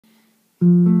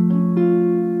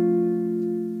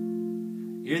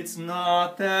It's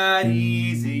not that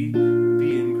easy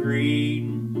being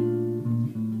green,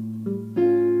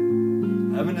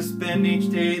 having to spend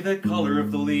each day the color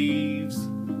of the leaves,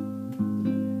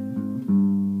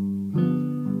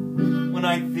 when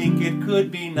I think it could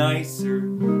be nicer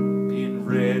being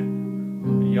red,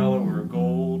 yellow, or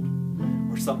gold,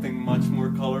 or something much more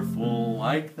colorful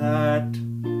like that.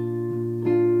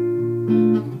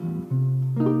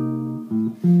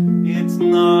 It's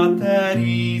not that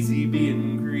easy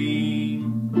being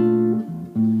green.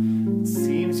 It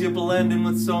seems you blend in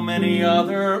with so many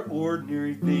other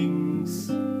ordinary things.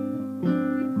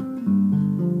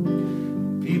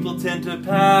 People tend to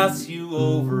pass you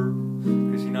over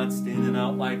because you're not standing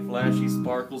out like flashy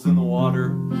sparkles in the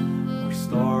water or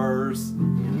stars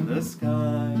in the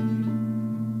sky.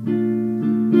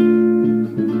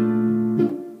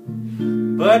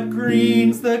 But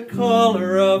green's the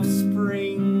color of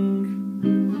spring,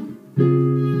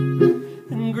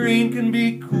 and green can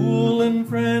be cool and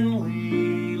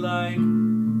friendly like,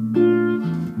 and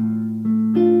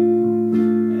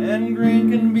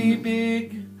green can be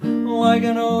big like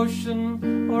an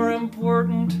ocean, or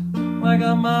important like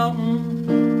a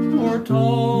mountain, or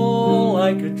tall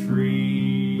like a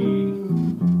tree.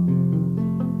 And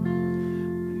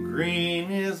green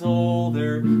is all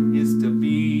there is to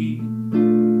be.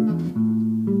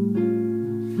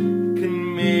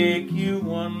 Make you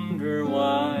wonder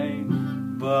why,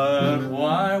 but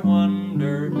why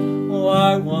wonder,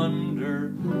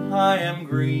 I am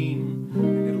green,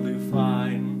 and it'll do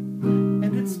fine,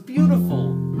 and it's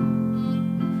beautiful,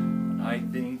 and I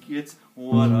think it's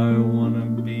what I wanna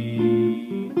be.